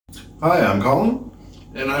Hi, I'm Colin.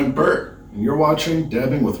 And I'm Bert. And you're watching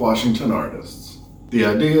Dabbing with Washington Artists. The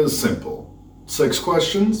idea is simple. 6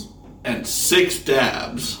 questions. And 6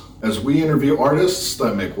 dabs. As we interview artists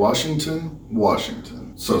that make Washington,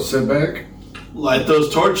 Washington. So sit back. Light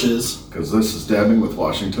those torches. Because this is Dabbing with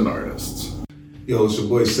Washington Artists. Yo, it's your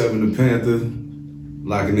boy Seven the Panther.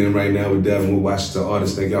 Locking in right now with Dabbing with Washington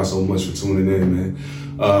Artists. Thank y'all so much for tuning in, man.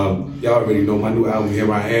 Y'all already know my new album,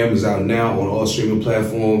 Here I Am, is out now on all streaming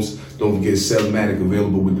platforms. Don't forget Sevenmatic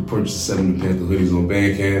available with the purchase of Seven the Panther hoodies on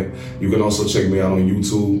Bandcamp. You can also check me out on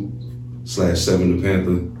YouTube/Seven the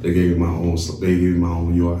Panther. They gave me my own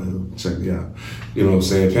URL. Check me out. You know what I'm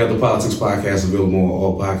saying? Panther Politics Podcast available on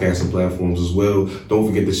all podcasting platforms as well. Don't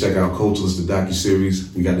forget to check out Coachless, the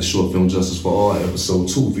docuseries. We got the short film Justice for All, episode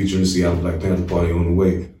 2, featuring the Seattle Black Panther Party on the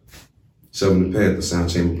way. Seven the Panther, Sound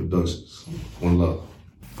Chamber Productions. One love.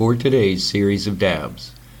 For today's series of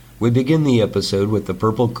dabs, we begin the episode with the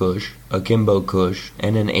Purple Kush, a Kimbo Kush,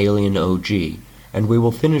 and an Alien OG, and we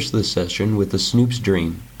will finish the session with a Snoop's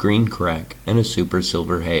Dream, Green Crack, and a Super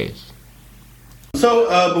Silver Haze.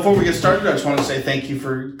 So, before we get started, I just want to say thank you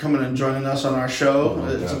for coming and joining us on our show.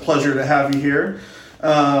 It's a pleasure to have you here.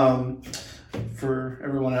 For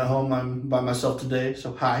everyone at home, I'm by myself today,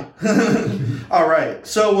 so hi. All right,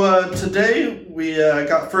 so today we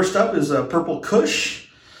got first up is Purple Kush.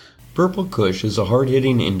 Purple Kush is a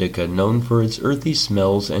hard-hitting indica known for its earthy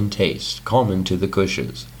smells and taste, common to the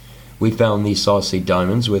Kushes. We found these saucy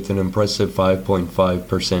diamonds with an impressive 5.5%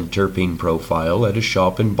 terpene profile at a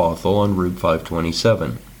shop in Bothell on Route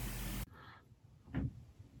 527.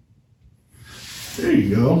 There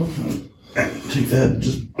you go. Take that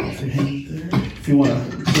just off your hand there, if you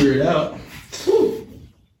want to clear it out. Woo.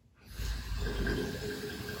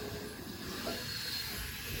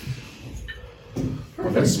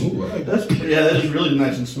 That's smooth. I like that. That is really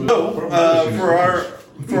nice and smooth. So,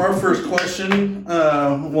 for our first question,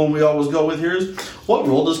 one we always go with here is, what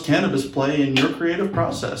role does cannabis play in your creative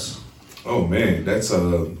process? Oh man, that's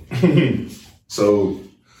so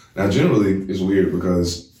now generally it's weird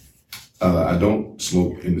because I don't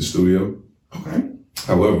smoke in the studio. Okay.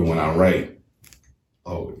 However, when I write,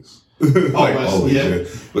 always. Always, yeah.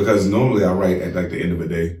 Because normally I write at like the end of the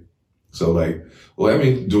day. So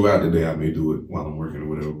throughout the day I may do it while I'm working or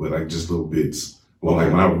whatever, but like just little bits. Well,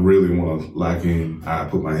 like when I really want to lock in, I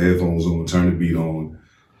put my headphones on, turn the beat on,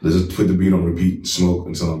 let's just put the beat on repeat, smoke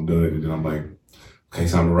until I'm done, and then I'm like, okay,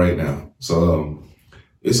 time to write now. So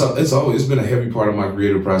it's been a heavy part of my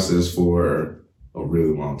creative process for a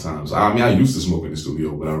really long time. So I used to smoke in the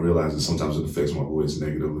studio, but I realized that sometimes it affects my voice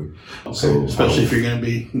negatively. Okay. So especially if you're going to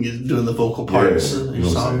be doing the vocal parts, your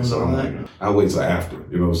songs and all that. I wait till after,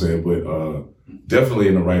 you know what I'm saying? But definitely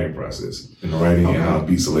in the writing process, and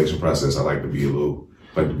beat selection process, I like to be a little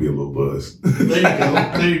buzzed.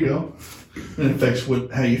 There you go. It affects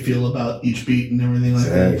how you feel about each beat and everything like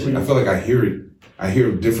that. Too. I feel like I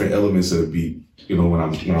hear different elements of the beat, when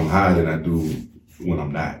I'm high than I do when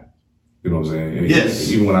I'm not. You know what I'm saying? And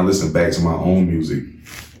yes. Even when I listen back to my own music,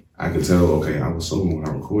 I can tell, okay, I was solo when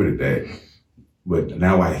I recorded that. But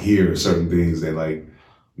now I hear certain things that like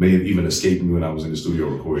may have even escaped me when I was in the studio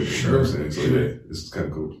recording. Sure. You know what I'm saying? So yeah, it's kind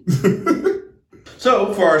of cool.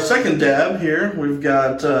 So for our second dab here, we've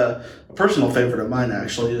got a personal favorite of mine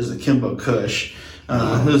actually is the Kimbo Kush.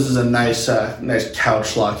 This is a nice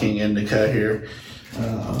couch locking indica here.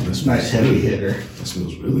 Nice heavy hitter. That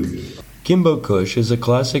smells really good. Kimbo Kush is a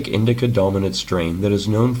classic indica-dominant strain that is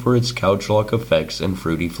known for its couch lock effects and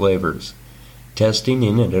fruity flavors. Testing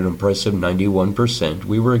in at an impressive 91%,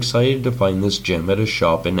 we were excited to find this gem at a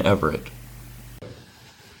shop in Everett.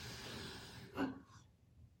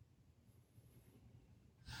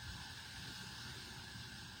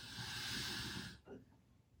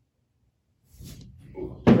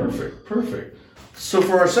 Perfect. So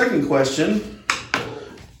for our second question,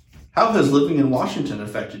 how has living in Washington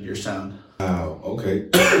affected your sound? Wow, okay.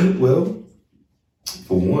 Well,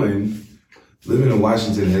 for one, living in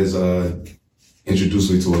Washington has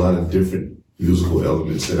introduced me to a lot of different musical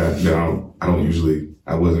elements that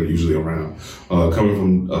I wasn't usually around. Coming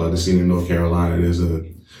from the scene in North Carolina,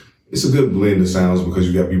 it's a good blend of sounds because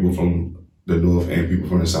you got people from the North and people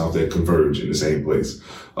from the South that converge in the same place.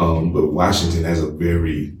 But Washington has a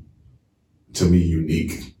very, to me,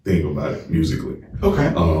 unique thing about it musically. Okay.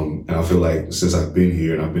 And I feel like since I've been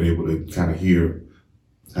here and I've been able to kind of hear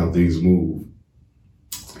how things move,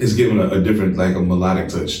 it's given a different, like a melodic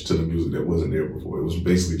touch to the music that wasn't there before. It was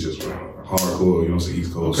basically just hardcore, it's the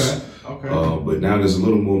East Coast. Okay. But now there's a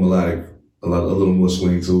little more melodic, a little more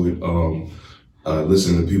swing to it.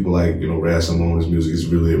 Listening to people like, Raz Simone's music is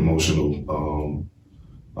really emotional.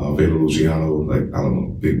 Veda Luciano, like, I'm a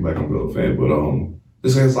big Black Umbrella fan, but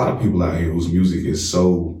there's a lot of people out here whose music is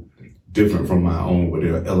so different from my own, but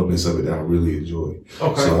there are elements of it that I really enjoy.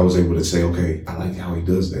 Okay. So I was able to say, okay, I like how he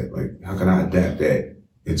does that. Like, how can I adapt that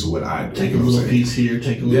into what I do? Take a little piece here,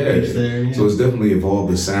 take a little piece there. Yeah. So it's definitely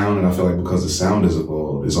evolved the sound, and I feel like because the sound has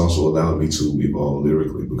evolved, it's also allowed me to evolve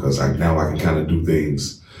lyrically, because now I can kind of do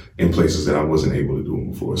things in places that I wasn't able to do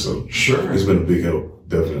them before. So sure, it's been a big help,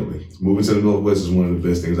 definitely. Moving to the Northwest is one of the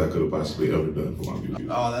best things I could have possibly ever done for my music.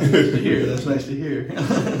 Oh, that's nice to hear. That's nice to hear.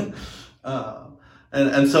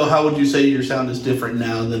 And so, how would you say your sound is different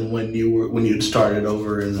now than when you'd started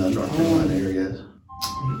over in the North Carolina area?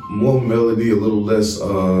 More melody, a little less.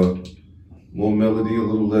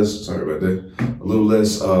 Sorry about that. A little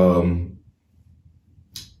less.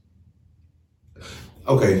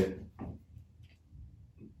 Okay.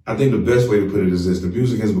 I think the best way to put it is this: the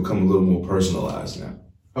music has become a little more personalized now.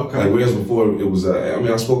 Okay. Like whereas before it was,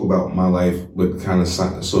 I spoke about my life, but kind of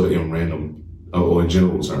sort of in random or in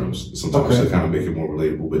general terms, sometimes to kind of make it more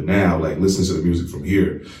relatable. But now, like listening to the music from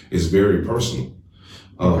here is very personal,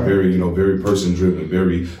 very, very person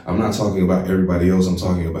driven. I'm not talking about everybody else. I'm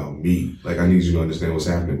talking about me. Like I need you to understand what's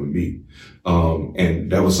happening with me. And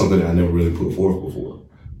that was something that I never really put forth before.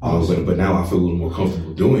 Awesome. But now I feel a little more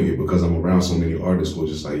comfortable doing it because I'm around so many artists who are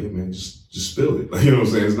just like, yeah, man, just spill it. Like, you know what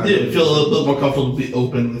I'm saying? It's not feel a little bit more comfortable to be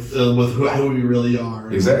open with who we really are.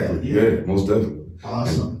 Exactly. Yeah, most definitely.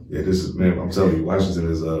 Awesome. And, this is, man, I'm telling you,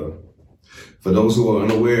 Washington is, for those who are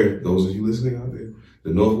unaware, those of you listening out there,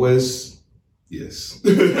 the Northwest, yes.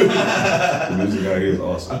 The music out here is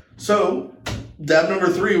awesome. So, dab number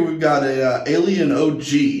 3, we've got a Alien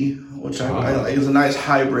OG, which I like is a nice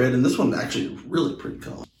hybrid, and this one actually really pretty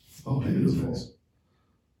cool. Oh, that is nice.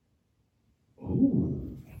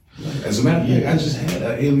 Ooh. As a matter of fact, I just had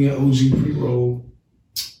an Alien OG pre-roll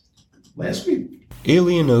last week.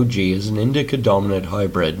 Alien OG is an indica-dominant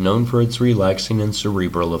hybrid known for its relaxing and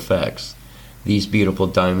cerebral effects. These beautiful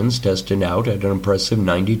diamonds tested out at an impressive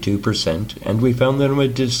 92%, and we found them at a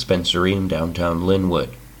dispensary in downtown Linwood.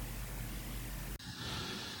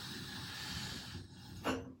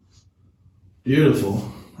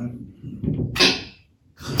 Beautiful.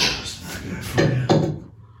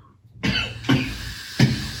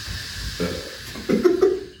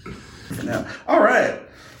 All right.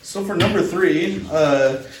 So for number 3,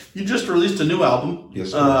 you just released a new album.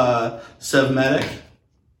 Yes, sir. Sevmatic.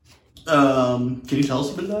 Can you tell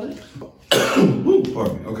us a bit about it? Ooh,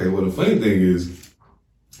 pardon me. Okay, well, the funny thing is,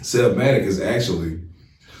 Sevmatic is actually,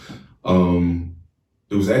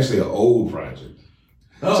 it was actually an old project.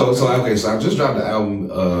 Oh, so I just dropped the album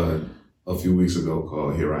a few weeks ago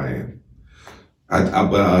called Here I Am.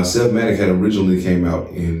 But Sevmatic had originally came out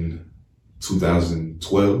in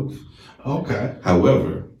 2012. Okay.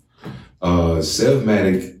 However,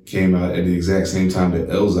 Sevmatic came out at the exact same time that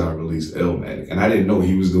Elzar released Elmatic. And I didn't know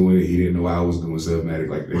he was doing it. He didn't know I was doing Sevmatic.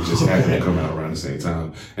 Like, they just happened to come out around the same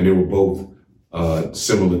time. And they were both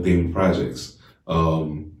similar themed projects. The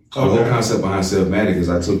whole concept behind Sevmatic is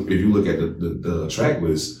if you look at the track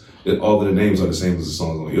list, all of the names are the same as the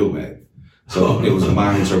songs on Illmatic. So it was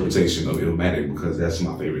my interpretation of Illmatic because that's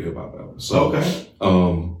my favorite hip-hop album.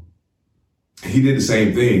 So, he did the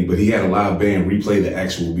same thing, but he had a live band replay the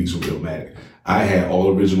actual beats from Illmatic. I had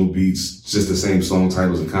all original beats, just the same song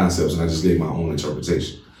titles and concepts, and I just gave my own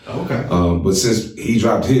interpretation. Okay. But since he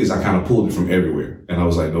dropped his, I kind of pulled it from everywhere. And I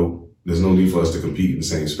was like, nope, there's no need for us to compete in the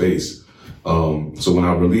same space. So when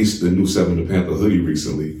I released the new Seven the Panther hoodie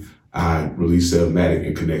recently, I released Sevmatic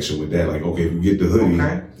in connection with that. Like, okay, if you get the hoodie, you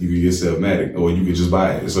can get Sevmatic, or you can just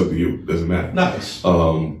buy it. It's up to you. Doesn't matter. Nice.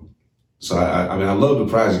 So I love the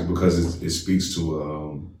project because it speaks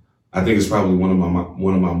to, I think it's probably one of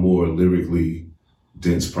my more lyrically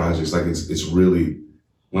dense projects. Like it's really,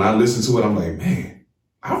 when I listen to it, I'm like, man,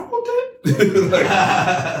 I wrote that? Like,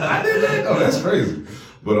 I did that? Oh, that's crazy.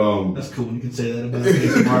 But that's cool when you can say that about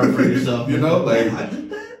making art for yourself. You know, like, I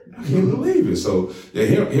did that? I can't believe it. So yeah,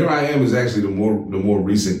 Here I Am is actually the more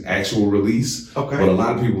recent actual release. Okay. But a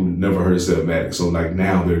lot of people never heard of Sevmatic, so like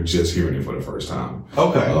now they're just hearing it for the first time.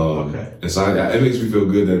 Okay. And so it makes me feel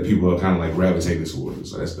good that people are kind of like gravitating towards it.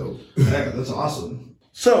 So that's dope. Yeah, that's awesome.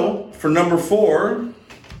 So for number 4,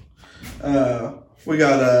 we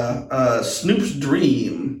got Snoop's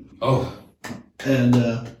Dream. Oh.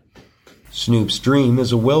 And Snoop's Dream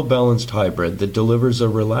is a well-balanced hybrid that delivers a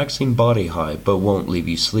relaxing body high but won't leave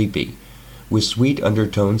you sleepy. With sweet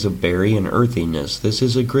undertones of berry and earthiness, this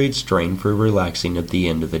is a great strain for relaxing at the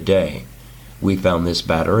end of the day. We found this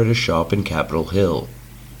batter at a shop in Capitol Hill.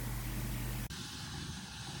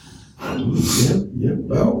 Yep.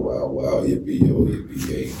 Wow. Yippee, yo, yippee,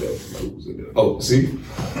 yay, double. Oh, see?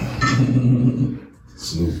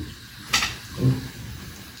 Snoop.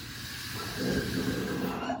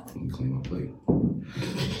 Let me clean my plate.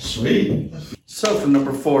 Sweet. So for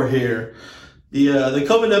number 4 here, the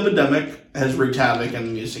COVID epidemic has wreaked havoc in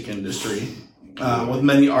the music industry, with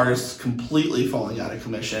many artists completely falling out of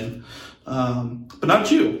commission. But not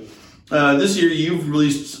you. This year you've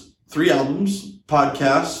released 3 albums,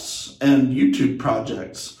 podcasts, and YouTube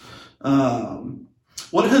projects.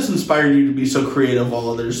 What has inspired you to be so creative while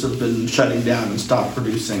others have been shutting down and stopped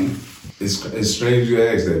producing? It's strange you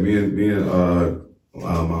asked that. Me and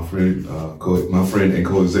my friend and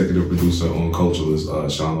co-executive producer on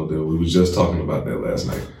Culturalist, Sean O'Dell, we were just talking about that last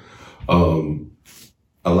night.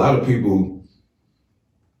 A lot of people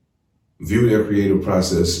view their creative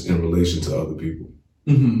process in relation to other people,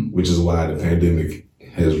 which is why the pandemic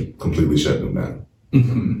has completely shut them down.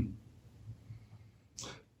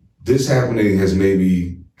 This happening has made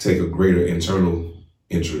me take a greater internal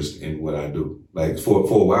interest in what I do. Like for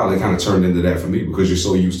a while, it kind of turned into that for me because you're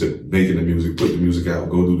so used to making the music, put the music out,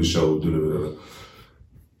 go do the show,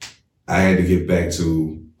 I had to get back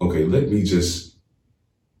to, okay, let me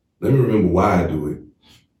remember why I do it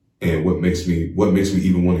and what makes me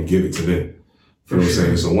even want to give it to them. You know what I'm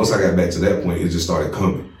saying? So once I got back to that point, it just started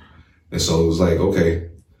coming. And so it was like, okay,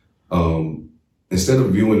 instead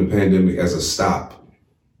of viewing the pandemic as a stop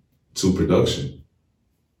to production,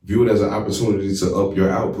 view it as an opportunity to up your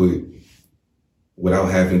output without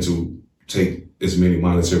having to take as many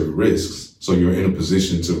monetary risks. So you're in a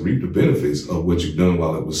position to reap the benefits of what you've done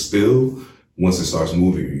while it was still, once it starts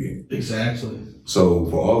moving again. Exactly. So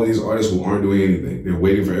for all of these artists who aren't doing anything, they're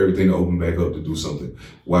waiting for everything to open back up to do something.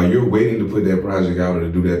 While you're waiting to put that project out or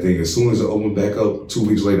to do that thing, as soon as it opens back up, 2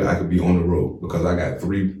 weeks later, I could be on the road because I got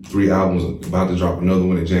three albums, about to drop another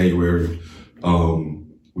one in January.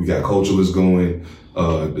 We got Culturalist going,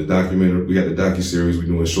 the documentary, we got the docuseries, we're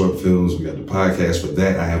doing short films, we got the podcast. For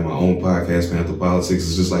that, I have my own podcast, Panther Politics.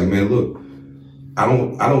 It's just like, man, look, I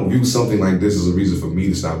don't view something like this as a reason for me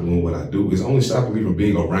to stop doing what I do. It's only stopping me from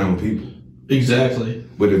being around people. Exactly.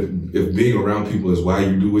 But if being around people is why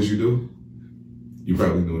you do what you do, you're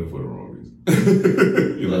probably doing it for the wrong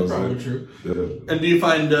reason. You know, that's probably true. Yeah. And do you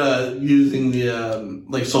find using the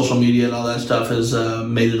like social media and all that stuff has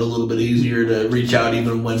made it a little bit easier to reach out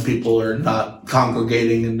even when people are not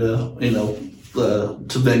congregating into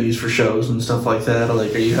to venues for shows and stuff like that? Or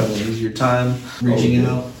like, are you having an easier time reaching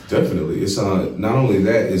out? Definitely. It's not only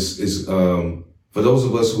that. It's for those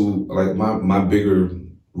of us who like my bigger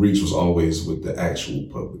reach was always with the actual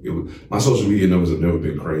public. My social media numbers have never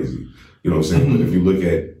been crazy. You know what I'm saying? But if you look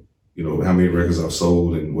at, how many records I've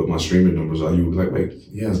sold and what my streaming numbers are, you would be like, wait,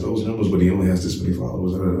 he has those numbers, but he only has this many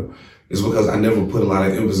followers. It's because I never put a lot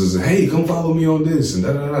of emphasis on, hey, come follow me on this and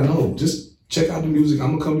No, just check out the music.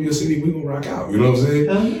 I'm gonna come to your city. We're gonna rock out. You know what I'm saying?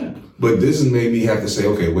 Yeah. But this has made me have to say,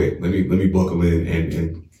 okay, wait, let me buckle in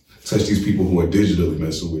and touch these people who are digitally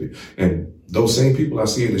messing with it. And those same people I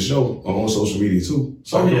see in the show are on social media too.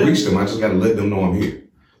 So I can reach them. I just got to let them know I'm here.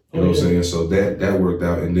 You know what I'm saying? So that worked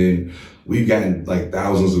out. And then we've gotten like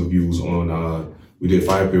thousands of views on, we did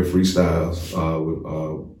Fire Pit Freestyles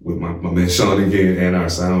with my man Sean again and our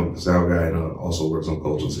sound guy, and also works on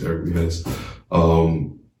Cultures, Eric Vince.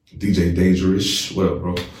 DJ Dangerous, what up,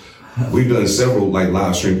 bro? We've done several like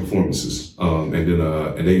live stream performances, and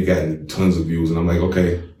they've gotten tons of views. And I'm like,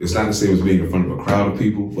 okay, it's not the same as being in front of a crowd of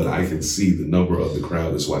people, but I can see the number of the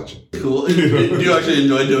crowd that's watching. Cool. Do you actually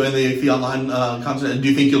enjoy doing the online content? And do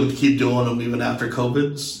you think you'll keep doing them even after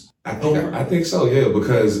COVID's? I think so, yeah,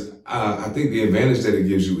 because I think the advantage that it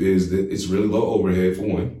gives you is that it's really low overhead for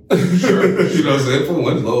one. Sure. You know what I'm saying? For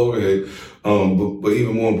one, low overhead. But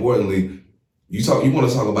even more importantly, you want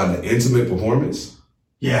to talk about an intimate performance.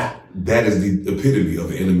 Yeah. That is the epitome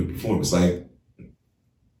of an intimate performance. Like,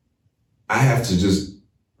 I have to just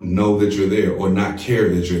know that you're there or not care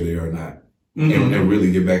that you're there or not. And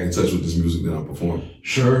really get back in touch with this music that I'm performing.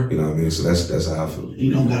 Sure. You know what I mean? So that's how I feel.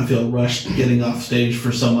 You don't gotta feel rushed getting off stage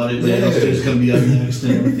for somebody else who's gonna be up next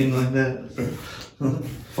and everything like that.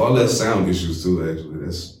 For all that sound issues too, actually.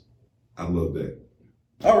 I love that.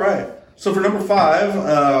 All right. So for number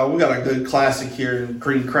 5, we got a good classic here,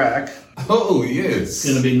 Green Crack. Oh yes. It's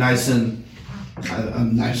gonna be nice and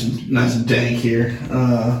dank here.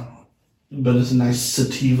 But it's a nice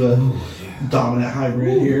sativa dominant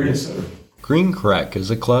hybrid here. Yes, sir. Green Crack is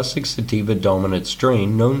a classic sativa dominant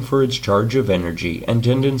strain known for its charge of energy and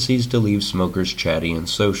tendencies to leave smokers chatty and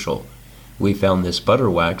social. We found this butter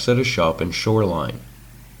wax at a shop in Shoreline.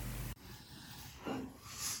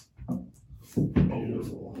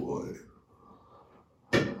 Beautiful boy.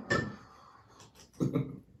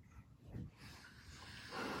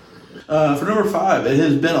 For number 5, it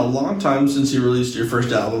has been a long time since you released your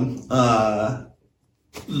first album.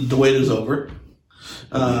 The Wait Is Over.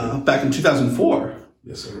 Back in 2004.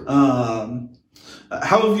 Yes, sir.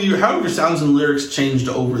 How have your sounds and lyrics changed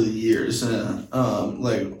over the years?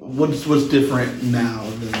 What's different now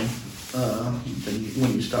than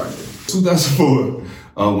when you started?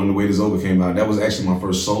 2004, when The Wait Is Over came out, that was actually my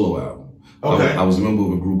first solo album. Okay. I was a member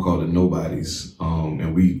of a group called The Nobodies,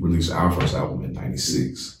 and we released our first album in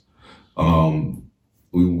 '96.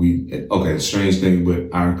 The strange thing,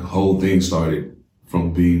 but our whole thing started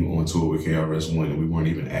from being on tour with KRS-One, and we weren't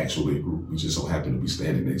even actually a group. We just so happened to be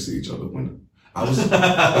standing next to each other when I was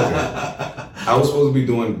I was supposed to be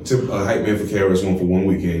doing hype man for KRS-One for one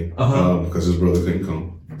weekend because his brother couldn't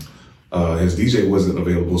come. His DJ wasn't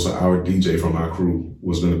available, so our DJ from our crew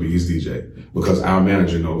was going to be his DJ because our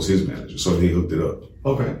manager knows his manager, so he hooked it up.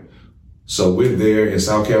 Okay. So we're there in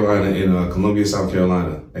South Carolina, in Columbia, South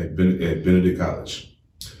Carolina, at Benedict College.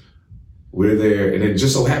 We're there, and it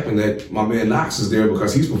just so happened that my man Knox is there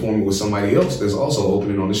because he's performing with somebody else that's also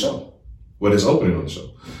opening on the show. Well, that's opening on the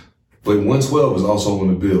show. But 112 is also on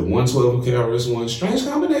the bill. 112 and KRS-One, strange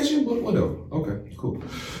combination, but whatever. Okay, cool.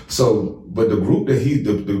 So, but the group that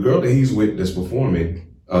the girl that he's with that's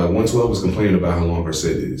performing, 112 was complaining about how long her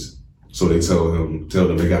set is. So they tell them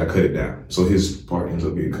they gotta cut it down. So his part ends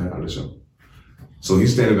up being cut out of the show. So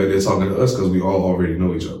he's standing back there talking to us because we all already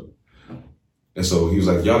know each other. And so he was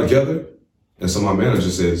like, y'all together? And so my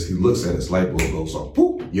manager says, he looks at his light bulb goes off.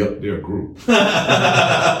 Poop, yep, they're a group.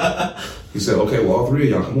 He said, okay, well, all three of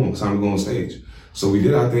y'all, come on, it's time to go on stage. So we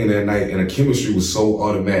did our thing that night, and the chemistry was so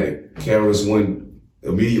automatic. KRS-One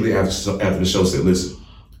immediately after the show said, listen,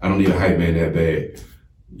 I don't need a hype man that bad.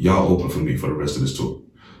 Y'all open for me for the rest of this tour.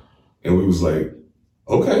 And we was like,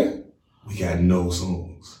 okay. We got no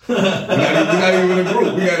songs. We're not even a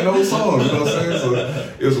group. We got no songs, you know what I'm saying? So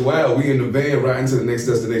it was wild. We in the van riding to the next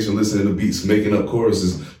destination, listening to beats, making up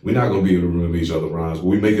choruses. We're not going to be able to remember each other's rhymes, but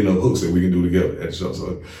we're making up hooks that we can do together at the show.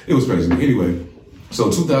 So it was crazy. Anyway,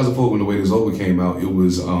 so 2004, when The Wait Is Over came out, it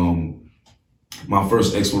was my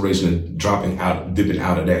first exploration in dipping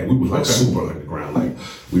out of that. We were like super underground. Like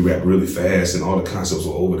we rapped really fast and all the concepts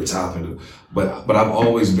were over the top. But I've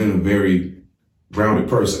always been a very grounded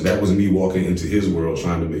person. That was me walking into his world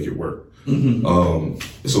trying to make it work. Mm-hmm.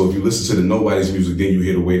 So if you listen to the Nobody's music, then you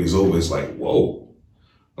hear The Wait Is Over, it's like, whoa.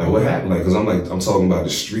 Like what happened? Like, cause I'm talking about the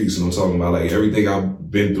streets and I'm talking about like everything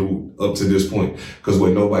I've been through up to this point. Cause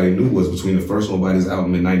what nobody knew was between the first Nobody's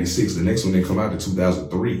album in '96, the next one didn't come out in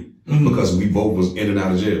 2003 because we both was in and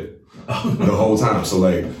out of jail the whole time. So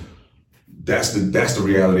like, that's the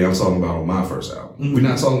reality I'm talking about on my first album. Mm-hmm. We're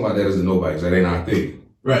not talking about that as the Nobody's. That ain't our thing.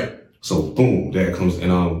 Right. So boom, that comes,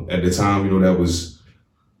 and at the time, you know, that was,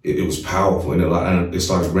 it was powerful, and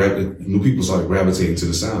new people started gravitating to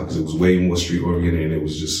the sound because it was way more street oriented and it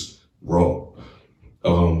was just raw.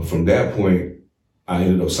 From that point, I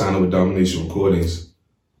ended up signing with Domination Recordings.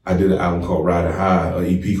 I did an album called Riding High, an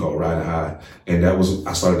EP called Riding High, and I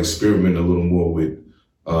started experimenting a little more with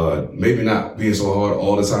maybe not being so hard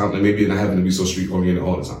all the time, and maybe not having to be so street oriented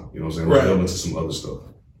all the time. You know what I'm saying? Right. Delve into some other stuff.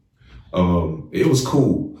 It was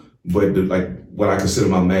cool. But what I consider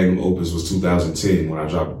my magnum opus was 2010 when I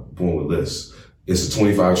dropped Born With Less. It's a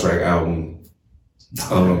 25-track album.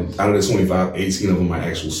 Out of the 25, 18 of them are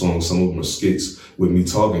actual songs. Some of them are skits with me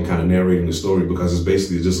talking, kind of narrating the story because it's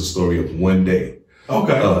basically just a story of one day.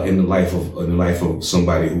 Okay. In the life of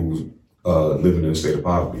somebody who's living in a state of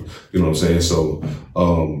poverty. You know what I'm saying? So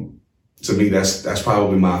to me, that's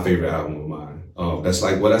probably my favorite album of mine. That's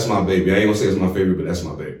my baby. I ain't gonna say it's my favorite, but that's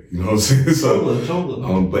my baby. You know what I'm saying? So,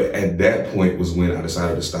 totally. But at that point was when I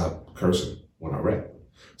decided to stop cursing when I rap.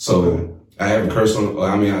 So I haven't cursed a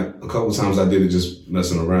couple of times I did it just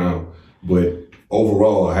messing around, but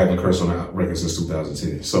overall I haven't cursed on a record since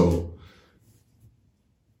 2010. So,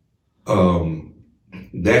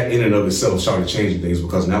 that in and of itself started changing things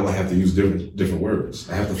because now I have to use different words.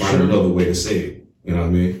 I have to find another way to say it. You know what I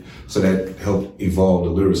mean? So that helped evolve the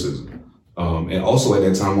lyricism. And also at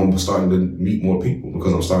that time, I'm starting to meet more people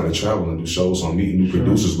because I'm starting to travel and do shows. So I'm meeting new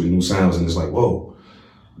producers with new sounds. And it's like, whoa,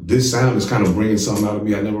 this sound is kind of bringing something out of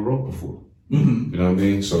me I never wrote before. Mm-hmm. You know what I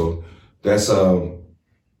mean? So that's, to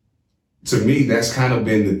me, that's kind of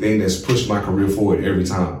been the thing that's pushed my career forward every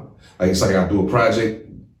time. Like, it's like I do a project,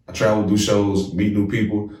 I travel, do shows, meet new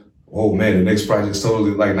people. Oh man, the next project's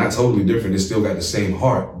totally, not totally different. It's still got the same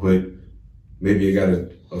heart, but maybe it got a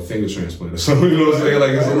finger transplant or something, you know what I'm saying?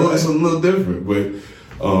 Like it's a little different, but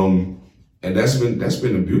and that's been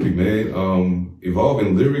the beauty, man.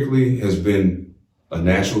 Evolving lyrically has been a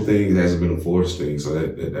natural thing. It hasn't been a forced thing. So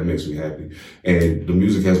that makes me happy. And the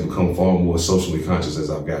music has become far more socially conscious as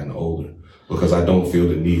I've gotten older because I don't feel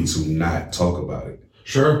the need to not talk about it.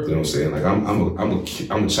 Sure. You know what I'm saying? Like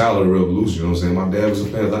I'm a child of the revolution. You know what I'm saying? My dad was a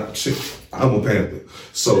Panther. Like, shit, I'm a Panther.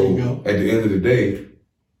 So at the end of the day,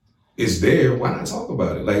 it's there. Why not talk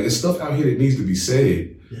about it? Like it's stuff out here that needs to be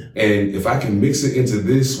said. Yeah. And if I can mix it into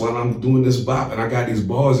this while I'm doing this bop and I got these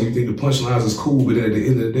bars and you think the punchlines is cool, but then at the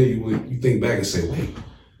end of the day, you think back and say, wait,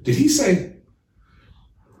 did he say,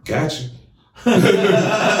 gotcha?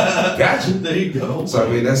 Gotcha. There you go. So I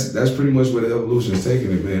mean, that's pretty much where the evolution is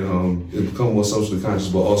taking it, man. It's become more socially conscious,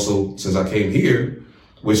 but also since I came here,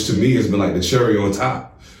 which to me has been like the cherry on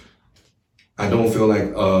top, I don't feel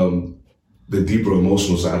like the deeper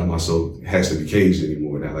emotional side of myself has to be caged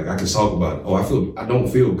anymore now. Like I can talk about, I don't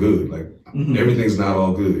feel good. Like everything's not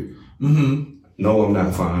all good. Mm-hmm. No, I'm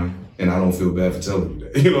not fine, and I don't feel bad for telling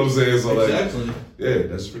you that. You know what I'm saying? So exactly. Like, yeah,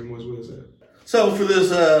 that's pretty much what it's at. So for this,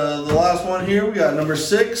 the last one here, we got number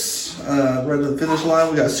 6, right at the finish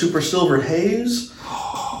line. We got Super Silver Haze,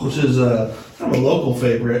 which is kind of a local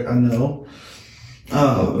favorite, I know.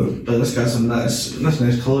 But it's got some nice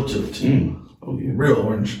color to it too. Oh yeah, real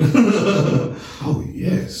orange. Oh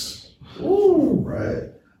yes. Ooh,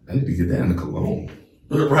 right. I need to get that in the cologne.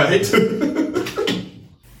 Right.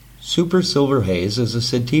 Super Silver Haze is a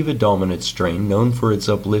sativa-dominant strain known for its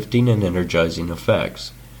uplifting and energizing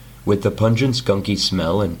effects. With the pungent skunky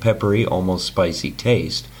smell and peppery, almost spicy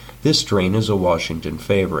taste, this strain is a Washington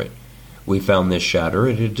favorite. We found this shatter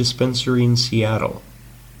at a dispensary in Seattle.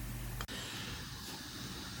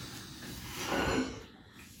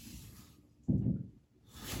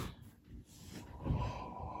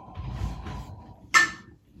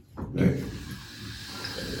 Man.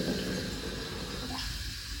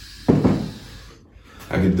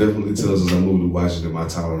 I can definitely tell since I moved to Washington, my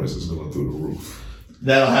tolerance is going through the roof.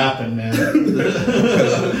 That'll happen, man. I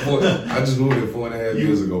just moved here 4.5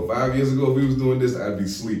 years ago. 5 years ago, if we was doing this, I'd be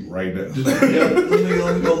asleep right now.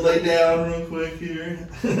 Let me go lay down real quick here.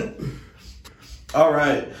 All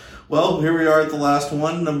right. Well, here we are at the last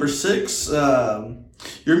one, number 6.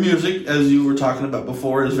 Your music, as you were talking about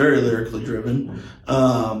before, is very lyrically driven.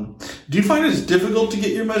 Do you find it's difficult to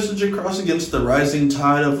get your message across against the rising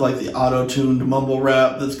tide of like the auto-tuned mumble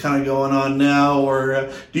rap that's kind of going on now, or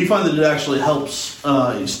do you find that it actually helps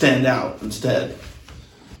you stand out instead?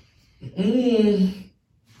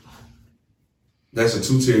 That's a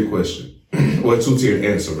 2-tiered question, or a 2-tiered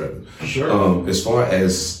answer rather. Sure. As far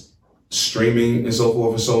as streaming and so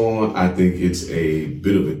forth and so on, I think it's a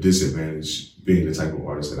bit of a disadvantage being the type of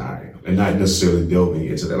artist that I am, and not necessarily delving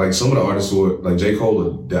into that. Like some of the artists who are like J. Cole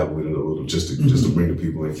will dabble in it a little just to bring the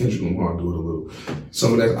people in. Kendrick Lamar do it a little.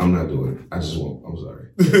 Some of that I'm not doing it. I just won't. I'm sorry.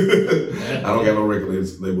 I don't got no record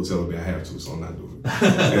label telling me I have to, so I'm not doing it.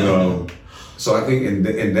 And so I think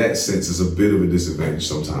in that sense, it's a bit of a disadvantage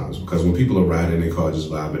sometimes because when people are riding in their car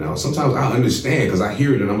just vibing out, sometimes I understand because I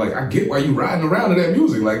hear it and I'm like, I get why you riding around to that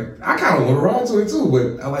music. Like I kind of want to ride to it too,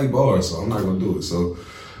 but I like bars, so I'm not gonna do it. So.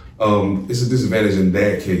 It's a disadvantage in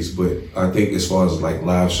that case, but I think as far as like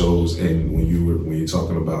live shows and when you're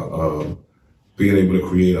talking about being able to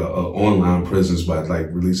create a online presence by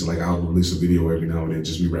like releasing, like I'll release a video every now and then,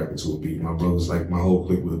 just be rapping to a beat. My brothers, like my whole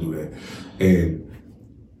clique will do that. And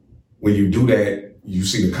when you do that, you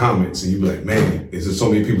see the comments and you be like, man, is there so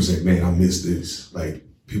many people say, man, I miss this. Like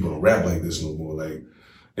people don't rap like this no more. Like,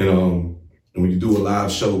 and when you do a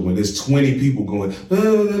live show, when there's 20 people going,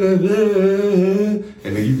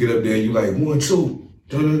 and then you get up there and you like 1, 2,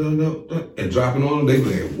 and dropping on them, they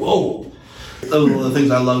be like, whoa. One of the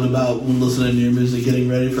things I loved about listening to your music, getting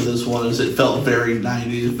ready for this one, is it felt very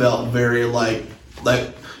 90s. It felt very like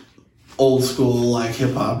old school, like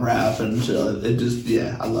hip hop rap, and it just,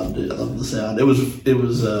 yeah, I loved it. I loved the sound. It was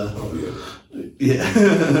yeah.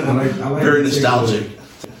 I like very nostalgic.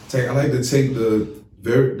 I like to take the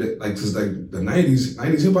cause like the 90s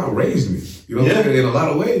hip hop raised me, you know, in a lot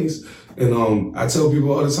of ways. And I tell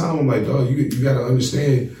people all the time, I'm like, dog, you gotta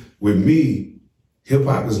understand, with me, hip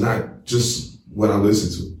hop is not just what I listen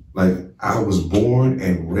to. Like I was born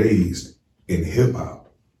and raised in hip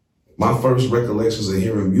hop. My first recollections of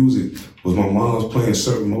hearing music was my mom's playing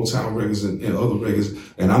certain Motown records and other records,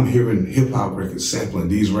 and I'm hearing hip hop records sampling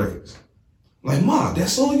these records. Like, Ma, that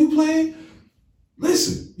song you playing?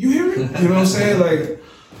 Listen, you hear it? You know what I'm saying? Like,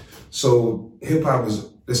 so hip hop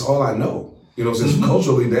that's all I know. You know, since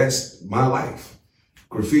culturally, that's my life.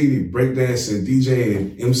 Graffiti, breakdancing,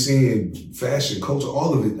 DJing, MCing, fashion, culture,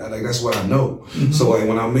 all of it. Like that's what I know. So like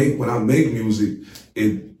when I make music,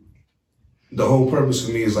 the whole purpose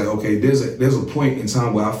for me is like, okay, there's a point in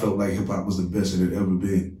time where I felt like hip hop was the best it had ever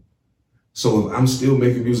been. So if I'm still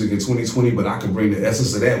making music in 2020, but I can bring the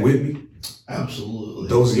essence of that with me, Absolutely.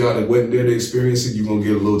 those of y'all that wasn't there to experience it, you're going to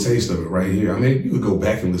get a little taste of it right here. I mean, you could go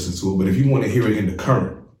back and listen to it, but if you want to hear it in the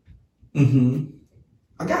current,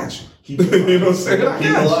 I got you. You know what I'm saying? I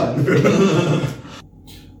got you.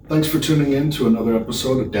 Thanks for tuning in to another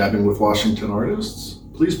episode of Dabbing with Washington Artists.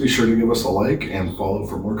 Please be sure to give us a like and follow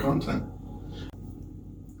for more content.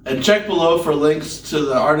 And check below for links to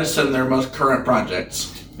the artists and their most current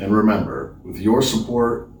projects. And remember, with your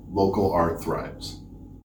support, local art thrives.